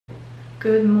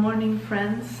Good morning,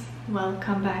 friends.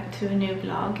 Welcome back to a new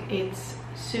vlog. It's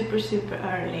super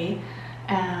early.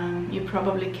 You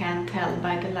probably can tell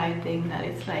by the lighting that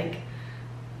it's like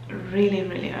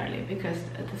really early because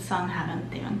the sun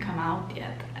haven't even come out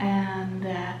yet. And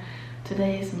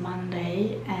today is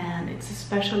Monday and it's a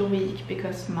special week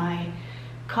because my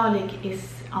colleague is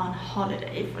on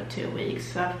holiday for 2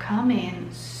 weeks. So I've come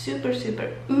in super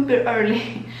uber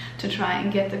early to try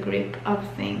and get a grip of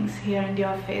things here in the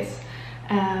office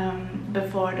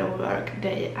before the work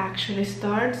day actually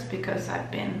starts, because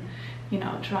I've been, you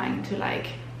know, trying to like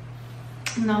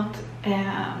not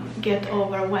get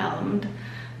overwhelmed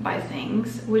by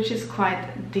things, which is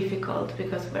quite difficult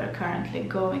because we're currently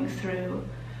going through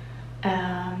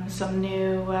some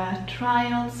new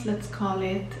trials, let's call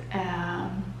it,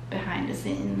 behind the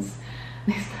scenes.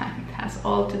 This time it has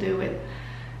all to do with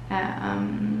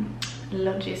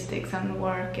logistics and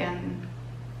work and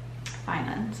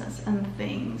finances and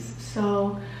things.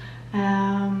 So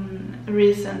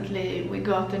recently we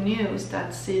got the news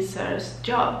that Caesar's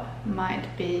job might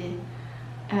be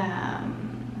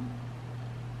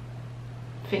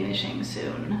finishing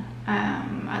soon.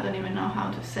 I don't even know how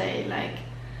to say, like,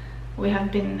 we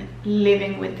have been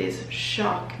living with this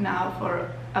shock now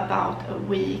for about a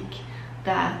week,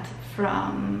 that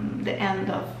from the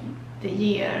end of the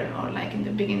year or like in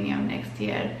the beginning of next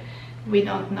year, we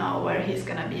don't know where he's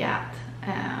gonna be at.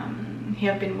 He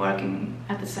has been working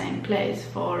at the same place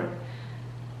for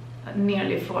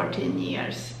nearly 14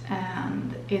 years,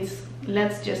 and it's,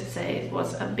 let's just say, it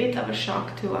was a bit of a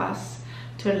shock to us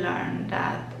to learn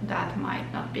that that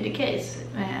might not be the case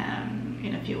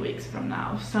in a few weeks from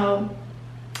now. So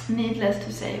needless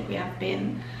to say, we have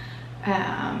been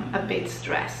a bit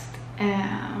stressed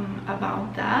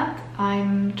about that.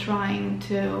 I'm trying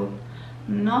to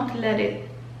not let it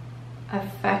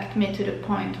affect me to the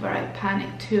point where I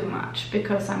panic too much,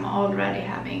 because I'm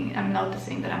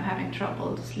noticing that I'm having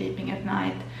trouble sleeping at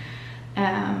night.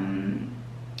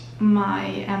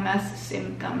 My MS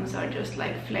symptoms are just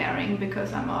like flaring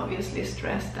because I'm obviously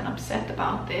stressed and upset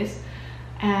about this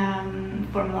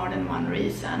for more than one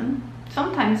reason.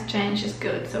 Sometimes change is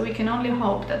good, so we can only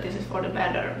hope that this is for the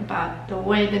better, but the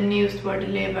way the news were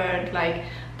delivered, like,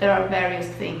 there are various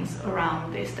things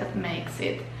around this that makes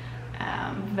it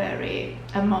very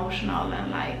emotional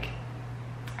and like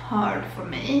hard for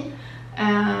me.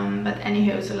 But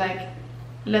anywho, so like,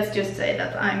 let's just say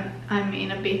that I'm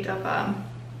in a bit of a,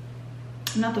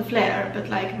 not a flare, but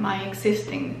like my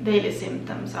existing daily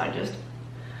symptoms are just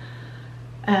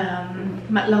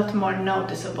a lot more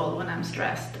noticeable when I'm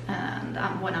stressed and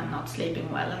when I'm not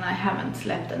sleeping well. And I haven't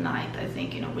slept a night, I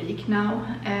think, in a week now,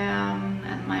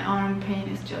 and my arm pain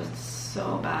is just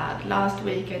so bad. Last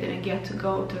week I didn't get to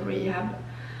go to rehab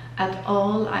at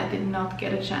all. I did not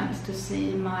get a chance to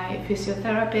see my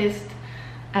physiotherapist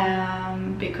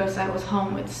because I was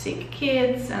home with sick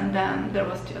kids, and then there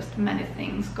was just many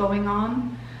things going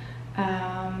on.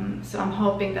 So I'm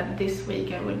hoping that this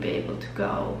week I will be able to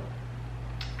go,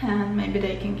 and maybe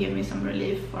they can give me some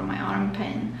relief for my arm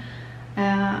pain.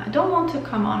 I don't want to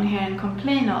come on here and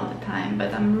complain all the time,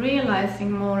 but I'm realizing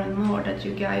more and more that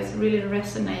you guys really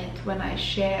resonate when I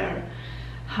share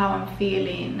how I'm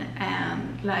feeling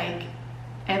and like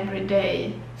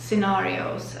everyday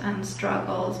scenarios and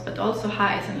struggles, but also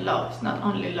highs and lows, not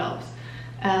only lows,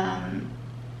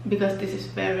 because this is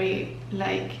very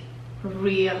like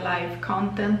real life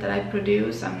content that I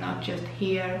produce. I'm not just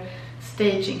here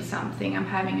staging something. I'm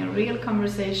having a real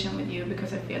conversation with you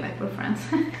because I feel like we're friends,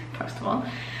 first of all,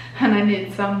 and I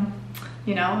need some,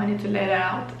 you know, I need to let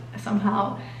out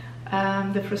somehow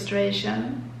the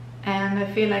frustration. And I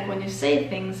feel like when you say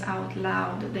things out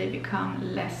loud, they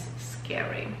become less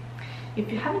scary.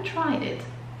 If you haven't tried it,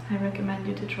 I recommend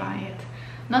you to try it.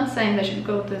 Not saying that you should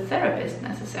go to a therapist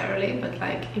necessarily, but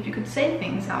like, if you could say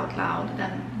things out loud,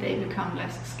 then they become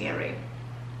less scary,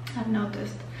 I've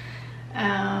noticed.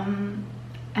 And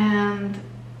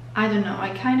I don't know, I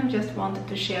kind of just wanted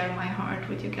to share my heart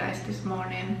with you guys this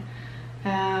morning,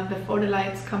 before the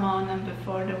lights come on and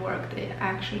before the workday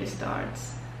actually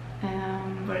starts.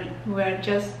 We're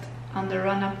just on the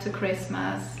run up to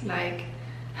Christmas, like,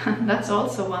 that's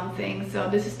also one thing. So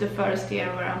this is the first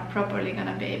year where I'm properly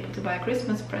gonna be able to buy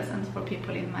Christmas presents for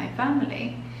people in my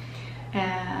family.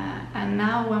 And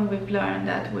now when we've learned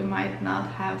that we might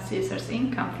not have Caesar's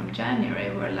income from January,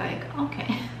 we're like,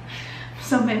 okay,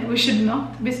 so maybe we should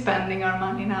not be spending our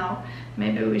money now.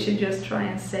 Maybe we should just try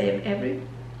and save every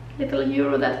little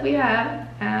euro that we have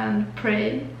and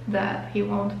pray that he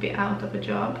won't be out of a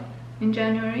job in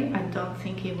January. I don't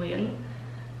think he will.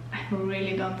 I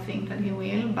really don't think that he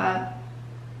will, but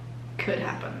could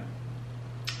happen.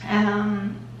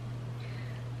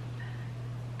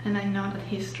 And I know that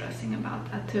he's stressing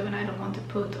about that too, and I don't want to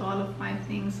put all of my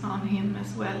things on him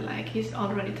as well. Like, he's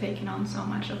already taken on so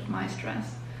much of my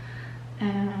stress.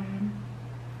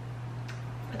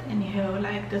 But anyhow,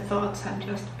 like, the thoughts have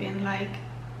just been like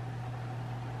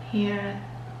here,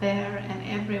 there and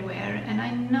everywhere, and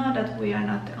I know that we are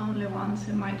not the only ones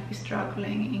who might be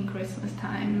struggling in Christmas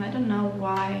time. I don't know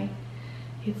why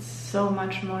it's so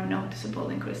much more noticeable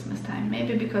in Christmas time.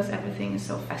 Maybe because everything is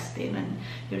so festive and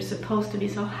you're supposed to be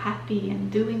so happy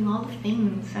and doing all the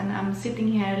things, and I'm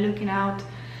sitting here looking out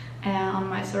on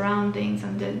my surroundings,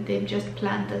 and they've just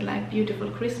planted like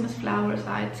beautiful Christmas flowers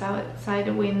outside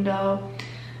the window,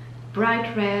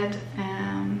 bright red,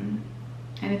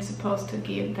 and it's supposed to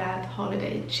give that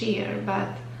holiday cheer,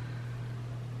 but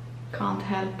can't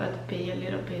help but be a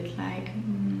little bit like,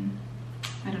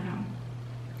 I don't know.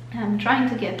 I'm trying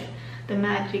to get the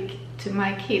magic to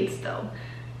my kids though,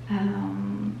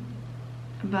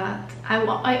 but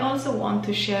I also want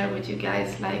to share with you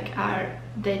guys like our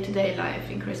day-to-day life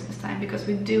in Christmas time, because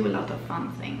we do a lot of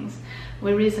fun things.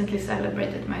 We recently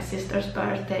celebrated my sister's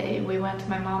birthday, we went to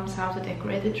my mom's house to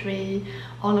decorate the tree,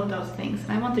 all of those things,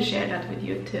 and I want to share that with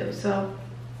you too. So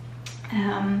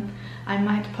I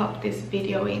might pop this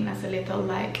video in as a little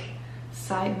like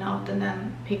side note and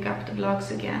then pick up the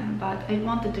vlogs again, but I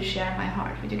wanted to share my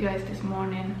heart with you guys this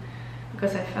morning,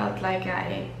 because I felt like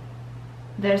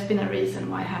there's been a reason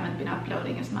why I haven't been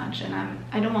uploading as much, and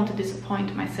I don't want to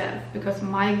disappoint myself, because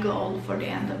my goal for the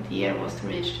end of the year was to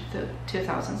reach the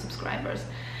 2,000 subscribers,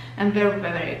 and we're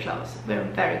very close,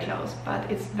 but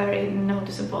it's very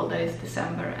noticeable that it's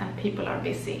December and people are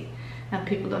busy and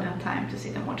people don't have time to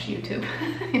sit and watch YouTube.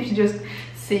 If you just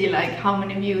see like how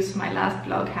many views my last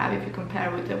vlog have, if you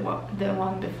compare with the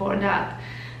one before that,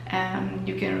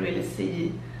 you can really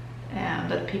see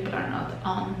that people are not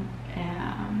on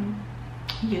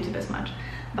YouTube as much.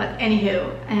 But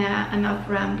anywho, enough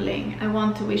rambling. I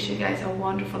want to wish you guys a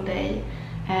wonderful day.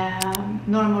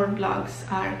 Normal vlogs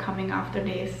are coming after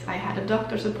this. I had a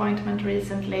doctor's appointment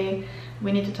recently.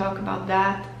 We need to talk about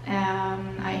that.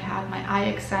 I had my eye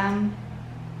exam,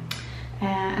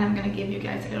 and I'm gonna give you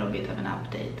guys a little bit of an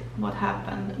update what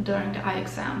happened during the eye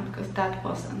exam, because that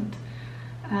wasn't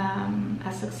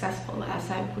as successful as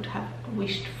I would have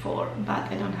wished for,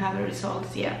 but I don't have the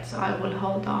results yet, so I will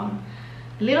hold on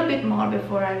a little bit more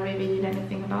before I reveal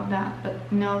anything about that.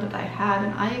 But know that I had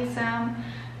an eye exam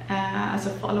as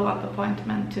a follow-up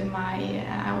appointment to my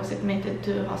I was admitted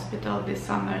to hospital this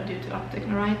summer due to optic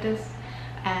neuritis,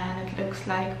 and it looks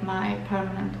like my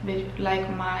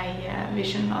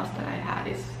vision loss that I had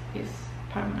is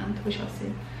permanent. We shall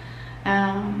see.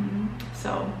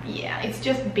 So yeah, it's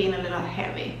just been a little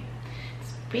heavy.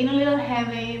 It's been a little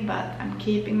heavy, but I'm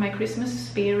keeping my Christmas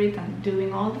spirit and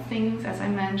doing all the things as I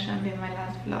mentioned in my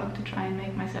last vlog to try and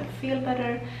make myself feel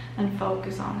better and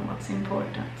focus on what's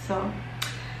important. So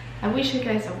I wish you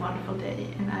guys a wonderful day,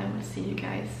 and I will see you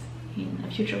guys in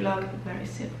a future vlog very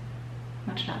soon.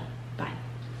 Much love.